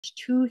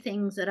two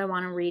things that I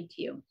want to read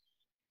to you.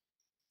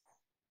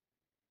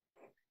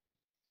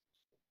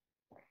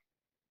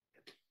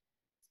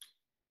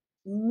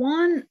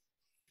 One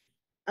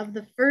of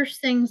the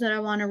first things that I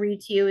want to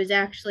read to you is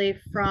actually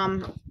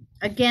from,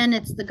 again,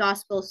 it's the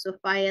Gospel of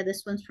Sophia.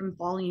 This one's from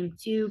volume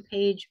 2,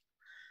 page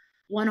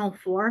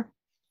 104.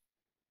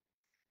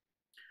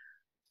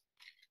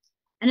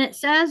 And it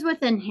says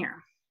within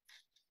here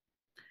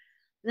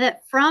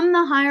that from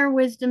the higher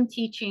wisdom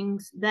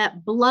teachings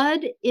that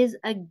blood is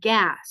a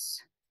gas,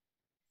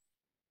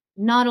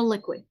 not a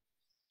liquid.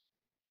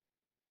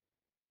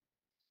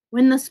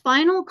 When the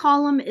spinal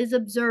column is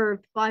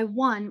observed by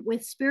one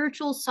with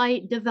spiritual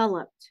sight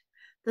developed,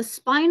 the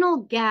spinal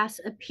gas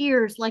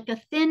appears like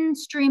a thin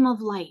stream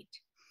of light,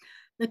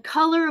 the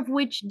color of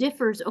which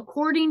differs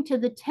according to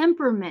the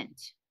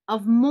temperament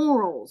of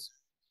morals.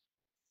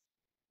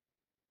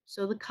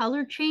 So the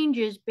color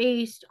changes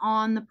based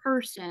on the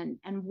person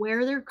and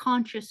where their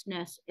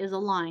consciousness is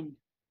aligned.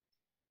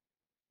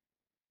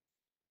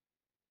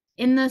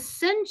 In the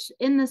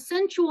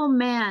sensual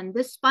man,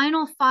 the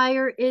spinal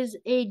fire is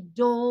a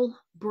dull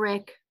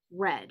brick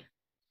red,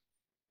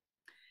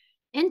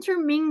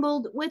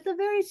 intermingled with a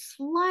very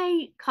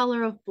slight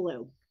color of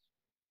blue.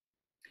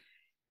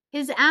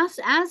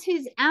 As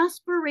his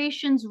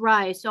aspirations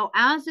rise, so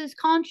as his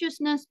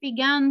consciousness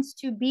begins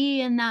to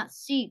be in that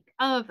seek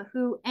of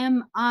who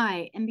am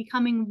I and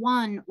becoming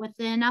one with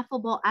the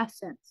ineffable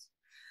essence,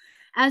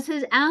 as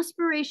his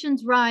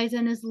aspirations rise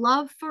and his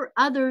love for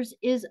others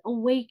is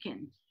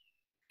awakened,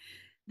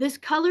 this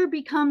color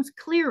becomes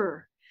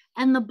clearer,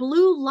 and the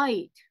blue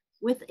light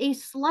with a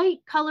slight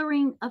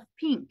coloring of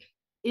pink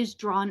is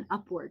drawn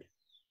upward.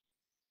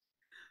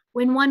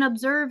 When one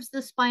observes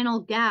the spinal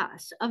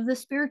gas of the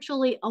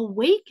spiritually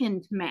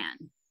awakened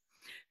man,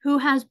 who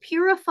has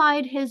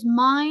purified his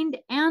mind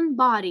and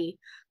body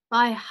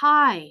by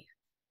high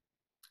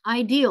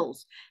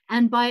ideals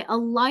and by a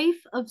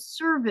life of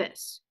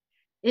service,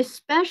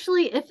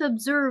 especially if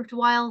observed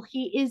while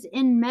he is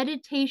in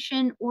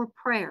meditation or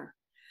prayer,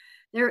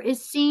 there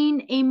is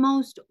seen a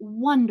most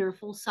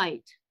wonderful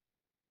sight.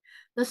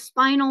 The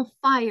spinal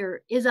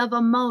fire is of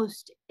a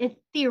most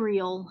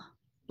ethereal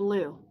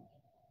blue,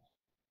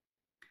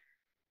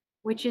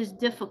 which is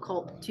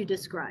difficult to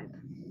describe.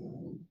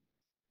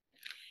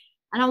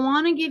 And I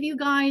want to give you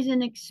guys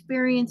an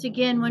experience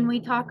again when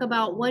we talk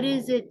about what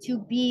is it to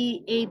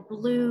be a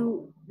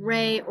blue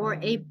ray or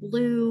a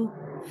blue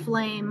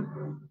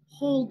flame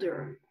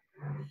holder.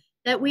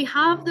 That we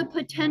have the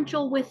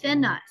potential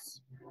within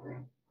us,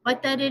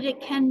 but that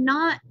it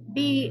cannot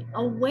be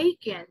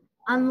awakened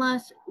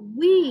unless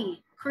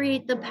we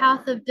create the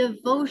path of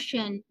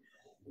devotion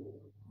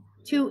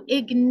to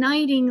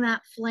igniting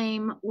that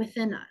flame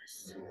within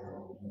us.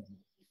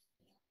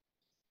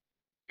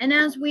 And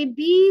as we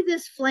be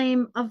this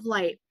flame of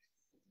light,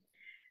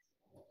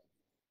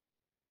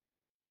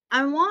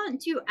 I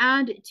want to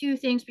add two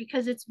things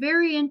because it's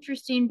very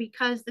interesting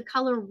because the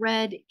color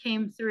red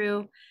came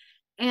through.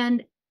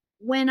 And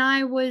when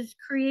I was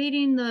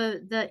creating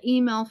the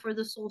email for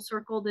the Soul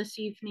Circle this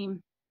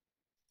evening,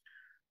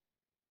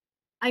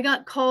 I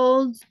got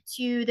called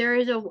to, there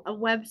is a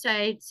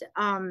website,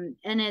 and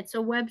it's a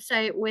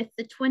website with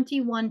the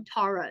 21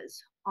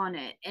 Taras on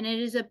it. And it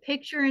is a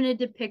picture and a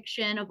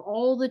depiction of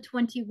all the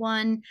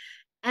 21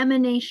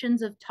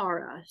 emanations of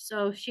Tara.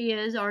 So she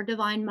is our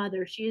divine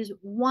mother. She is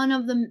one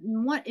of them.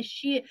 What is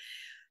she?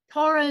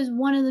 Tara is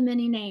one of the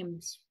many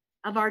names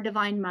of our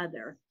divine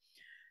mother.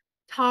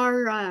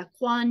 Tara,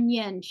 Kuan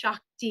Yin,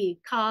 Shakti,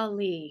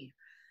 Kali,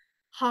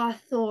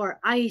 Hathor,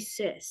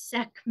 Isis,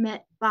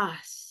 Sekhmet,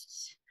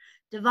 Bast,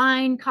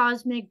 divine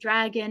cosmic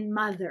dragon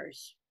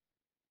mothers,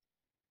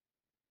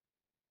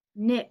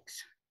 Nyx,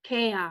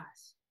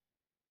 Chaos,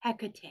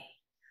 Hecate.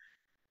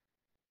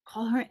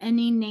 Call her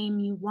any name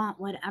you want,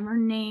 whatever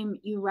name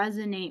you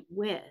resonate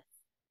with.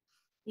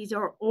 These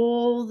are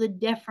all the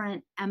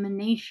different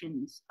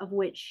emanations of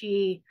which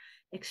she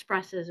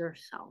expresses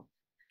herself.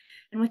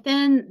 And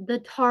within the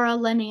Tara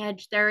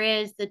lineage, there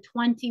is the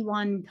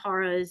 21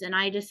 Taras, and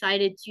I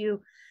decided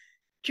to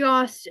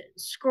just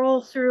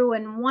scroll through,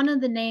 and one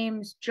of the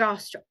names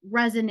just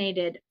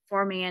resonated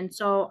for me. And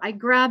so I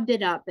grabbed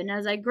it up, and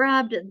as I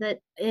grabbed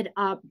it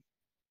up,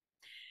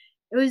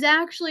 it was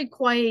actually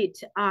quite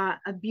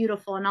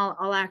beautiful, and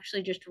I'll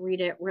actually just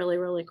read it really,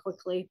 really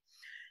quickly,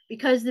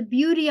 because the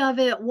beauty of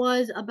it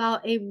was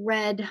about a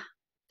red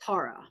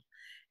Tara.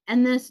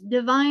 And this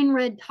divine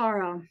red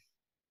Tara,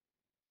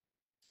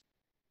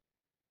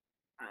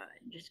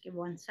 just give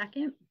 1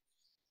 second.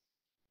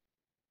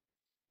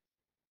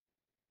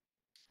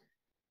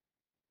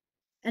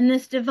 And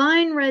this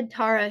divine red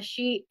Tara,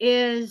 she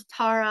is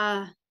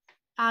Tara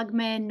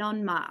Pagme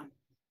Nonma,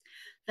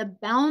 the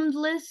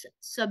boundless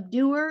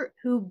subduer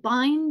who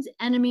binds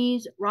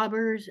enemies,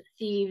 robbers,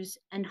 thieves,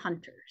 and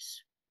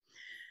hunters.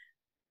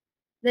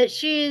 That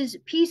she is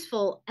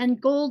peaceful and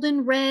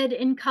golden red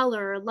in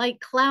color, like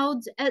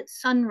clouds at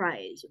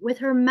sunrise. With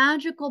her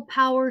magical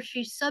power,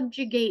 she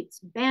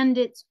subjugates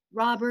bandits,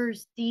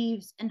 robbers,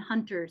 thieves, and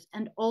hunters,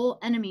 and all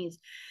enemies,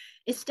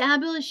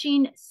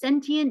 establishing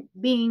sentient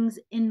beings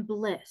in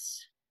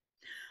bliss.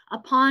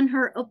 Upon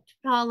her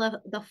upala,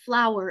 the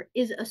flower,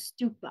 is a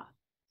stupa.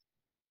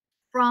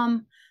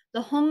 From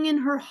the hung in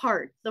her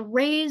heart, the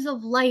rays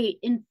of light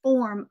in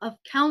form of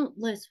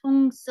countless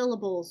hung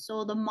syllables,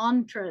 so the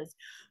mantras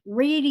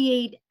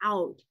radiate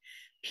out,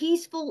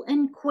 peaceful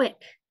and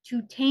quick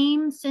to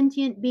tame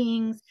sentient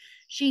beings.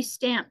 She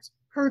stamped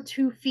her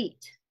 2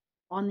 feet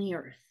on the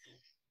earth.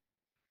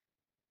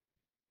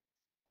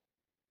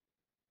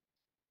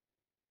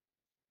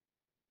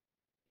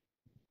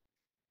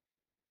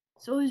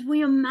 So as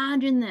we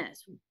imagine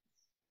this,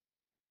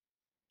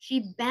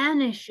 she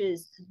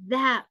banishes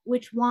that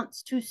which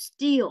wants to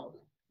steal,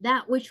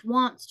 that which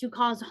wants to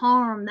cause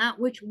harm, that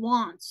which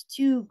wants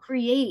to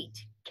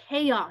create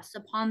chaos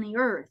upon the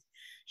earth.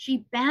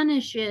 She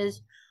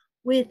banishes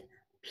with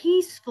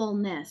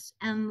peacefulness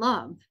and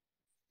love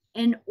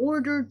in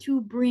order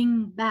to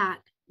bring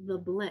back the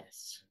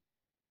bliss.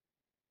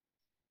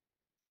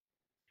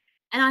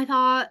 And I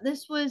thought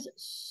this was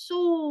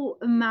so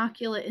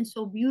immaculate and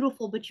so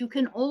beautiful, but you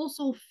can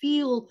also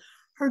feel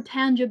her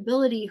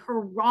tangibility,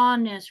 her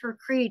rawness, her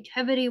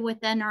creativity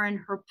within her, and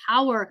her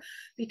power.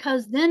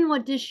 Because then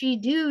what does she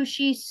do?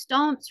 She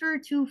stomps her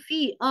 2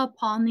 feet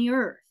upon the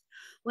earth.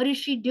 What is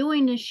she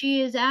doing? Is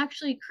she is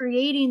actually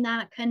creating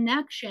that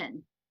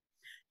connection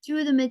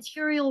to the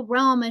material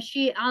realm, as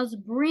she is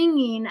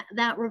bringing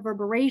that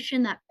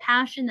reverberation, that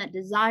passion, that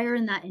desire,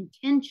 and that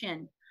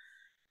intention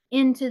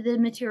into the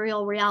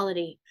material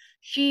reality.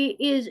 She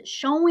is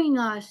showing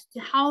us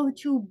how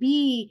to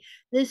be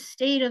this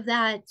state of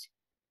that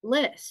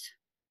bliss.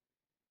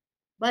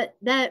 But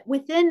that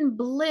within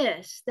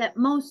bliss, that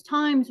most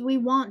times we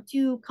want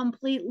to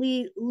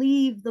completely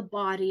leave the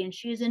body, and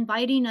she is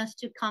inviting us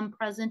to come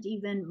present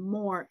even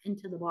more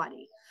into the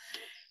body.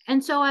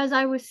 And so as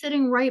I was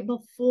sitting right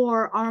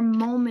before our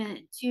moment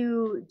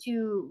to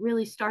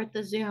really start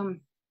the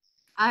Zoom,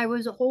 I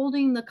was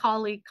holding the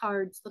Kali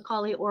cards, the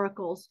Kali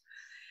oracles,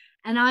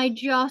 and I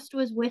just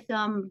was with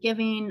them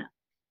giving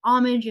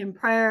homage and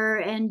prayer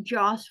and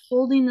just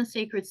holding the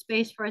sacred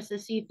space for us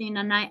this evening.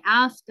 And I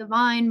asked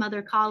Divine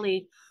Mother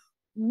Kali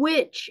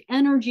which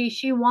energy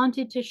she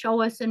wanted to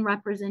show us in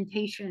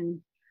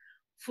representation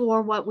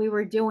for what we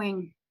were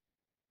doing.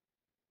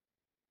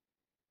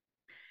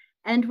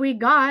 And we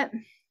got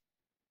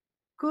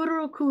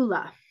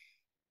Kurukula.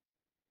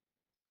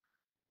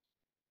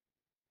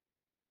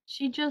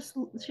 She's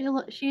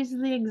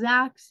the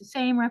exact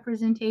same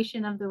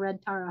representation of the red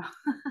Tara.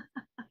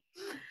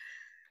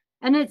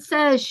 And it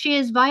says she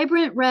is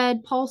vibrant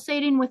red,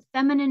 pulsating with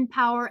feminine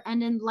power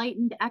and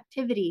enlightened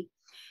activity,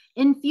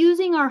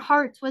 infusing our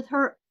hearts with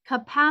her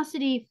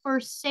capacity for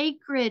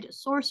sacred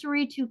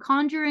sorcery to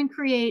conjure and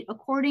create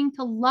according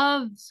to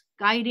love's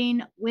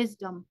guiding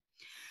wisdom,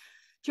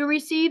 to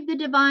receive the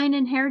divine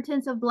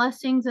inheritance of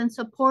blessings and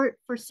support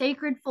for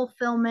sacred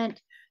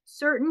fulfillment.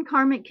 Certain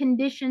karmic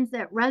conditions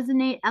that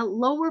resonate at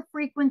lower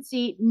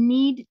frequency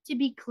need to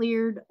be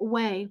cleared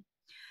away.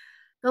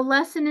 The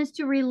lesson is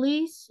to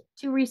release,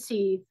 to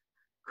receive.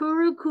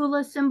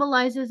 Kurukula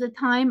symbolizes a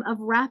time of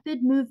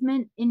rapid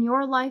movement in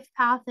your life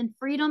path and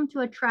freedom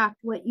to attract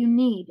what you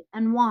need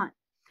and want.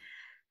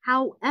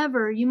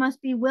 However, you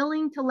must be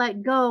willing to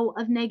let go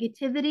of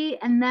negativity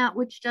and that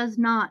which does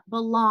not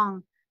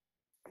belong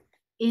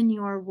in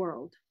your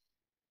world.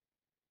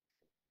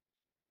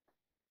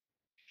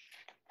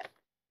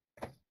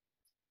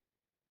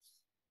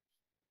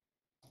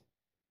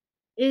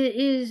 It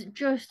is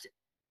just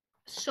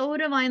so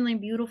divinely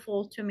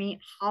beautiful to me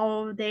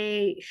how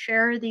they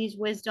share these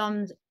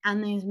wisdoms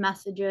and these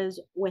messages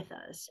with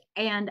us.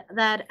 And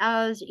that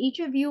as each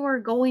of you are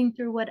going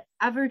through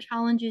whatever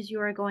challenges you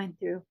are going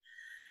through,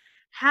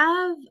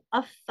 have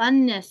a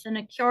funness and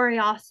a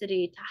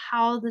curiosity to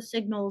how the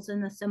signals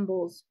and the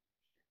symbols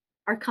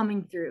are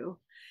coming through,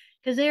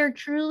 because they are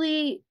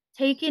truly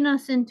taking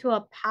us into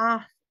a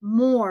path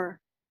more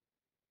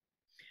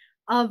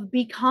of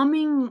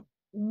becoming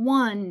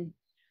one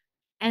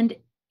and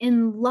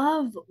in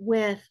love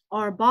with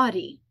our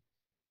body,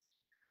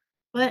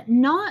 but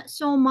not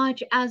so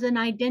much as an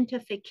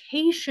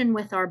identification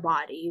with our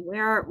body,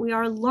 where we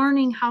are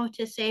learning how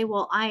to say,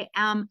 well, I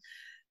am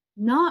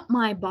not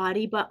my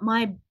body, but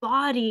my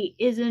body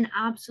is an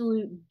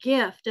absolute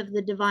gift of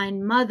the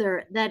Divine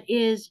Mother that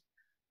is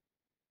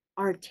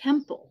our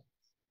temple,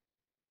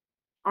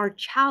 our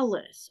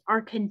chalice,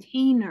 our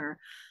container,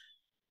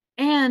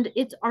 and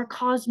it's our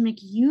cosmic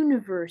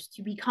universe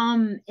to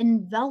become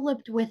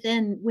enveloped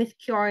within with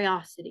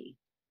curiosity.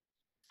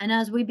 And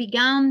as we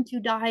began to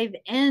dive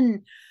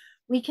in,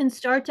 we can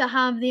start to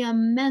have the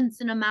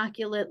immense and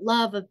immaculate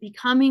love of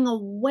becoming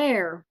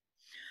aware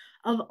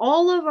of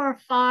all of our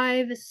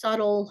 5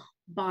 subtle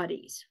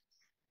bodies.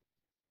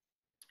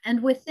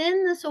 And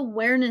within this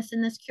awareness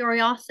and this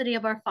curiosity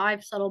of our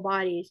 5 subtle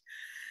bodies,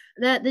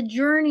 that the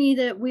journey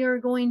that we are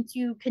going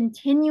to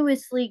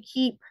continuously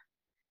keep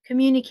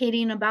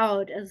communicating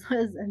about, as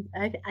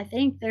I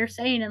think they're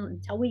saying,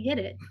 until we get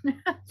it,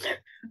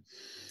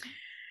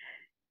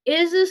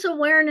 is this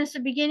awareness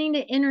of beginning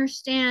to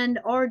understand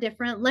our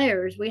different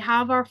layers. We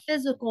have our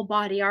physical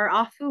body, our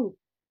afu.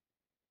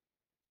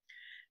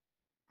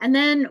 And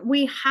then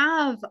we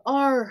have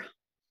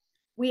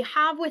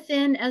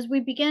within, as we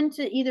begin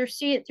to either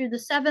see it through the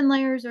 7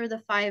 layers or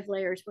the 5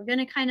 layers, we're going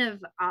to kind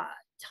of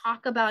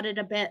talk about it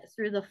a bit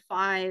through the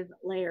 5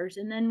 layers.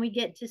 And then we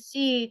get to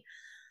see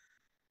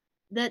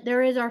that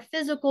there is our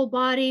physical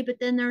body, but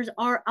then there's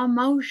our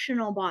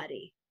emotional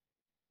body,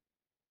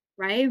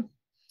 right?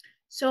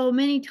 So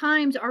many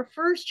times our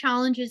first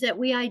challenge is that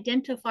we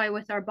identify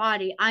with our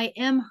body. I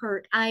am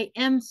hurt. I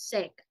am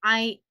sick.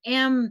 I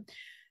am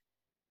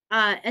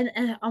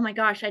and oh my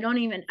gosh, I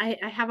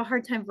have a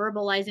hard time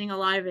verbalizing a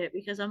lot of it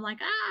because I'm like,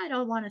 I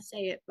don't want to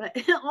say it, but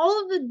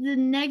all of the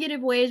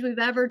negative ways we've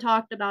ever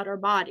talked about our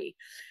body.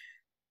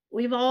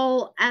 We've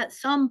all at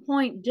some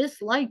point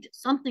disliked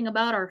something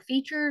about our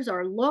features,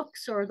 our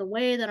looks, or the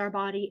way that our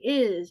body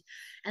is,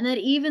 and that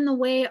even the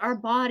way our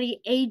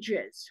body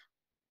ages.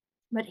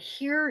 But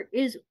here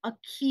is a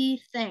key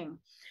thing,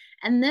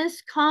 and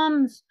this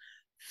comes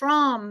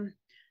from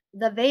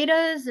the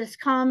Vedas, this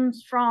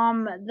comes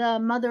from the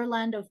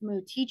motherland of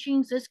Mu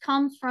teachings, this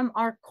comes from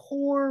our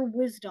core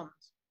wisdoms.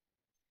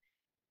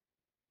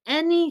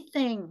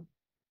 Anything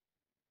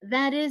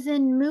that is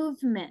in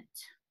movement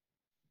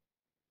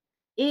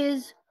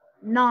is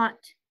not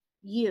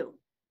you.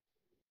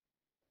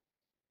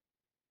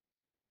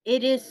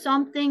 It is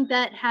something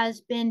that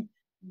has been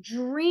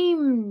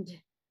dreamed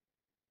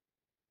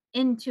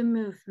into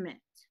movement,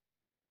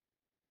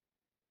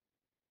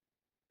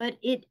 but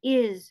it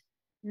is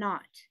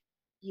not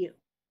you.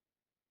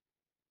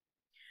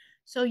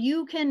 So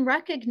you can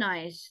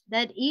recognize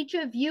that each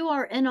of you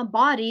are in a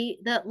body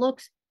that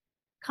looks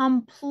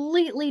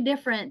completely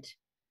different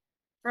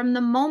from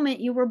the moment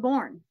you were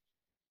born.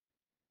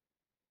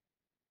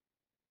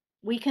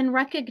 We can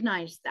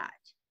recognize that.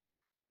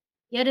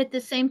 Yet at the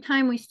same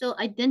time, we still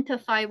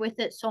identify with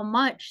it so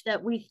much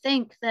that we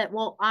think that,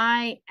 well,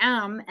 I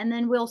am, and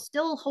then we'll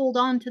still hold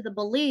on to the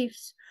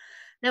beliefs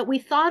that we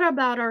thought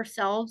about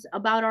ourselves,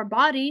 about our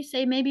body,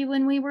 say maybe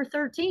when we were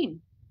 13.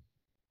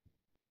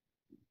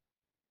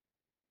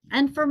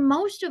 And for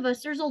most of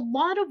us, there's a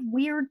lot of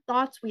weird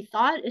thoughts we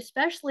thought,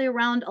 especially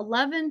around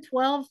 11,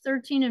 12,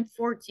 13, and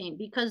 14,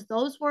 because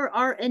those were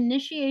our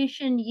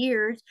initiation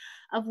years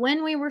of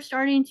when we were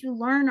starting to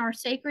learn our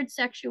sacred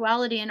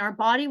sexuality, and our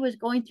body was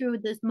going through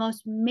this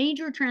most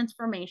major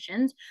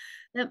transformations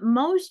that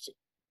most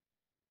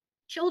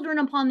children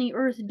upon the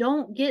earth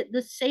don't get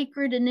the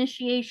sacred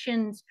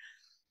initiations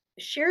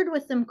shared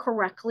with them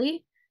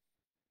correctly.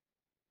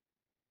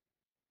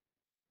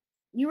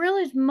 You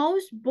realize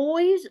most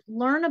boys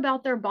learn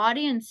about their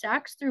body and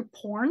sex through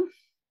porn?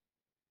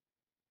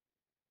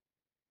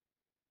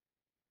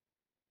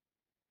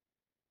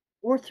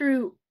 Or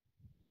through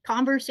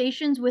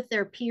conversations with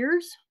their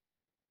peers?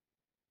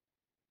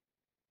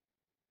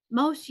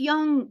 Most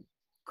young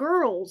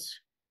girls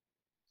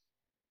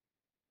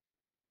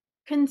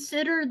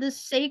consider the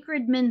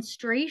sacred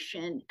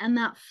menstruation and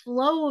that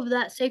flow of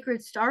that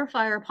sacred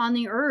starfire upon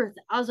the earth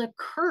as a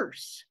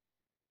curse,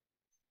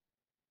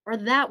 or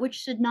that which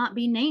should not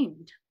be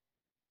named.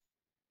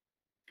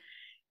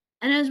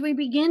 And as we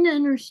begin to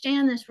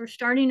understand this, we're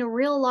starting to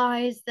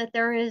realize that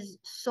there is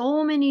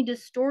so many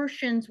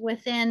distortions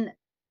within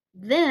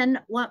then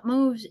what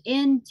moves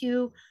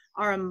into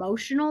our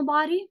emotional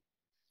body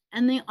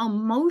and the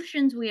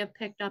emotions we have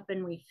picked up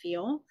and we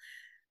feel,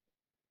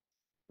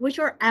 which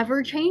are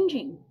ever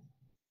changing.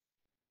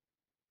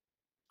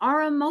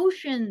 Our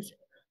emotions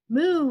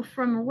move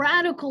from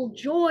radical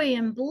joy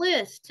and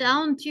bliss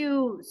down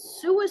to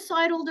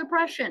suicidal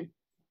depression.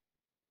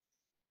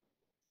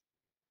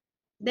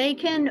 They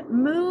can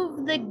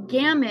move the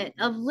gamut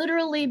of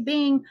literally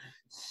being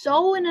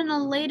so in an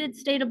elated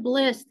state of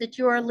bliss that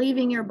you are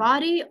leaving your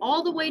body,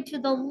 all the way to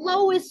the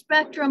lowest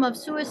spectrum of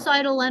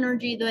suicidal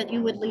energy that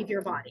you would leave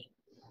your body.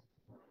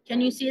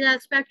 Can you see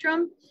that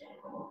spectrum?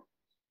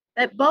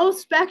 That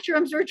both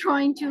spectrums are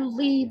trying to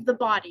leave the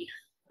body.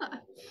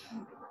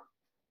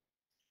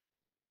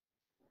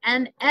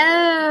 And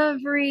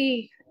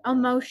every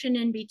emotion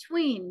in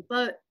between.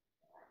 But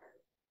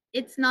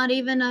it's not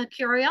even a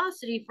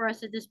curiosity for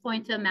us at this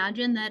point to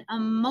imagine that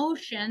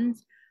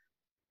emotions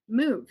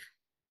move.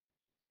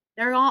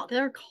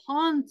 They're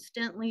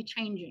constantly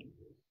changing.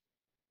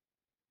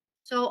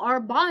 So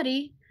our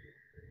body,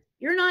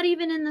 you're not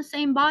even in the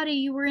same body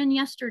you were in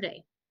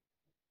yesterday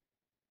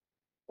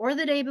or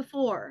the day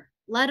before,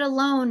 let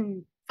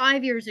alone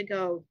 5 years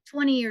ago,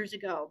 20 years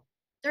ago,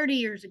 30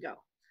 years ago,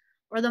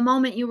 or the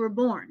moment you were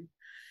born.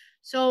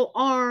 So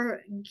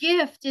our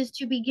gift is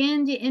to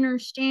begin to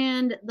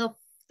understand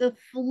the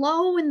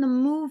flow and the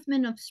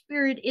movement of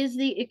spirit is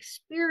the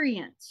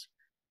experience.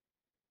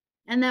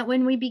 And that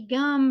when we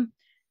become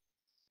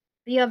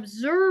the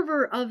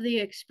observer of the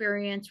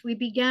experience, we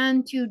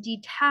began to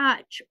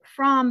detach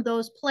from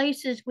those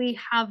places we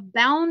have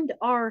bound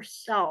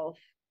ourselves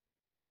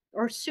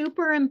or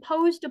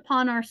superimposed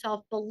upon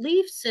ourselves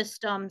belief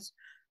systems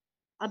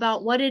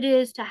about what it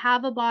is to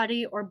have a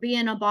body or be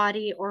in a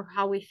body or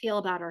how we feel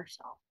about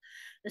ourselves.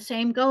 The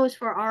same goes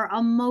for our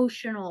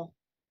emotional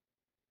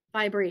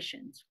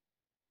vibrations,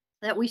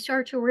 that we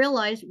start to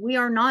realize we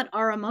are not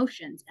our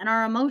emotions, and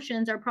our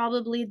emotions are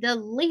probably the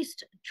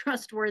least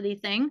trustworthy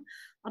thing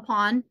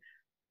upon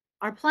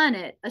our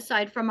planet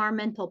aside from our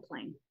mental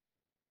plane.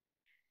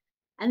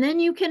 And then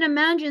you can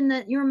imagine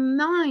that your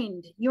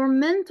mind, your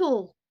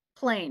mental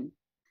plane,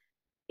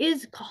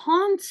 is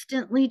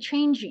constantly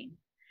changing.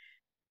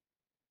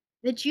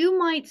 That you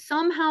might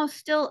somehow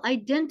still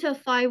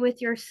identify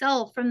with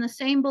yourself from the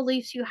same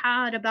beliefs you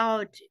had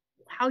about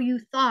how you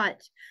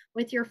thought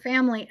with your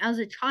family as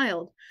a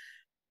child.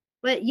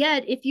 But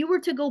yet, if you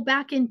were to go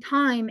back in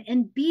time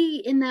and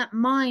be in that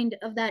mind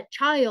of that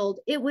child,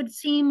 it would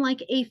seem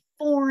like a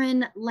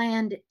foreign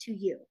land to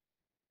you.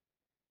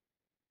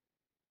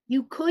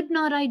 You could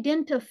not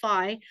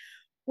identify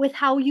with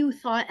how you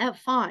thought at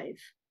 5.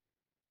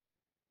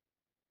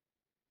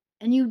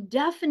 And you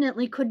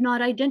definitely could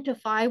not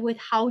identify with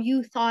how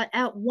you thought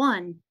at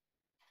 1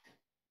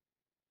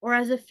 or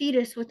as a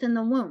fetus within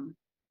the womb.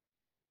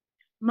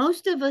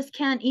 Most of us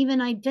can't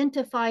even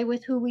identify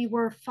with who we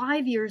were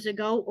 5 years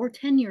ago or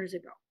 10 years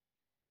ago.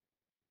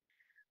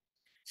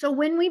 So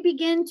when we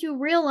begin to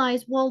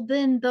realize, well,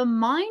 then the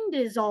mind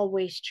is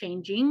always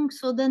changing,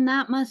 so then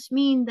that must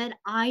mean that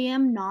I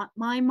am not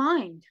my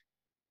mind.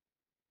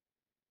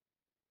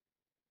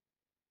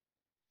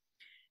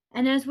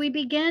 And as we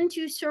begin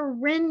to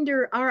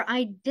surrender our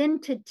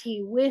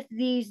identity with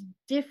these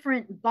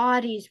different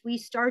bodies, we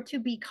start to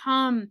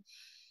become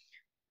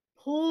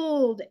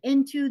pulled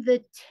into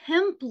the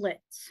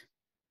templates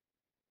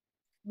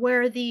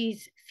where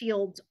these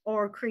fields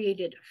are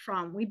created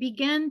from. We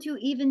begin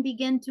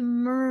to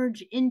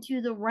merge into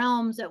the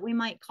realms that we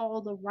might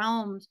call the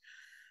realms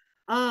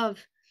of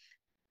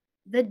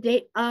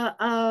the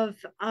of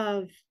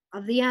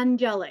the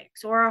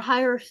angelics or our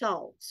higher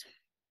selves.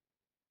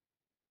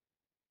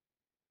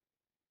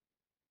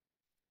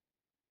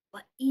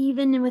 But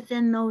even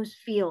within those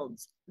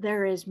fields,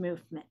 there is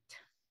movement.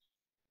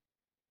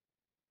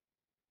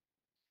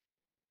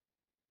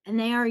 And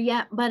they are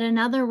yet but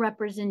another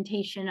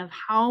representation of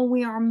how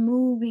we are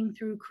moving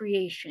through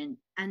creation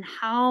and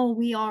how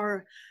we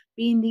are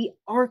being the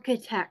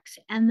architects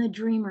and the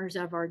dreamers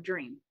of our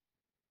dream.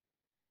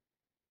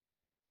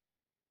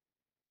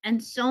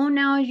 And so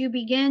now as you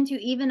begin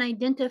to even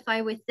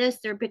identify with this,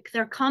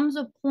 there comes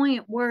a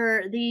point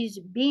where these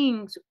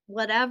beings,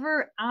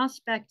 whatever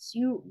aspects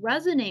you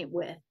resonate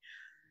with,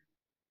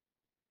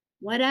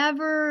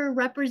 whatever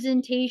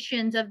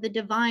representations of the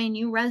divine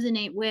you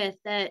resonate with,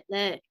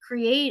 that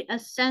create a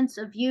sense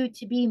of you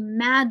to be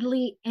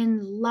madly in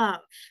love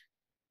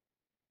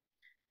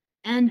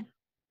and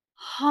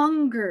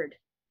hungered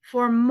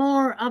for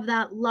more of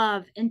that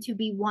love and to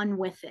be one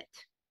with it.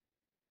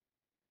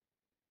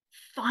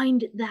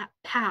 Find that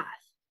path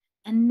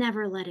and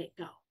never let it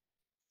go.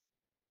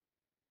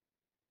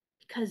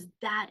 Because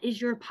that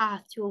is your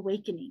path to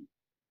awakening.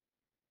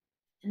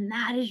 And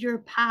that is your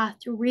path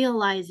to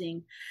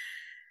realizing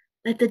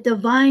that the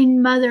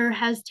Divine Mother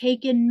has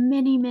taken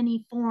many,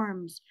 many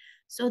forms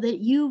so that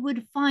you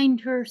would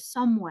find her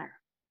somewhere.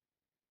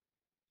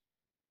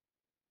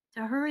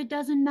 To her, it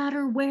doesn't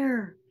matter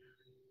where.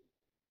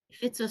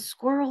 If it's a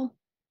squirrel,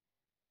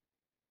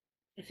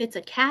 if it's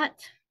a cat,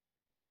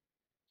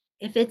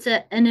 if it's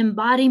an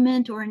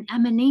embodiment or an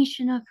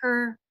emanation of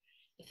her,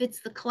 if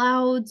it's the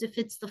clouds, if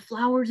it's the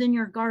flowers in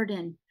your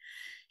garden,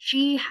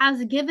 she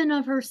has given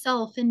of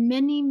herself in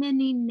many,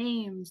 many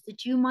names,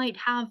 that you might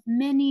have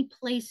many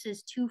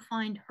places to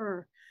find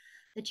her,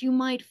 that you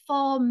might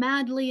fall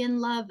madly in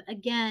love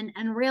again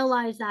and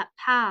realize that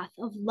path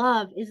of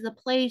love is the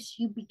place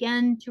you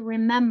begin to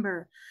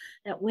remember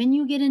that when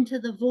you get into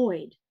the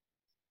void,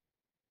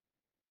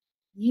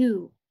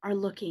 you are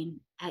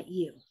looking at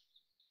you.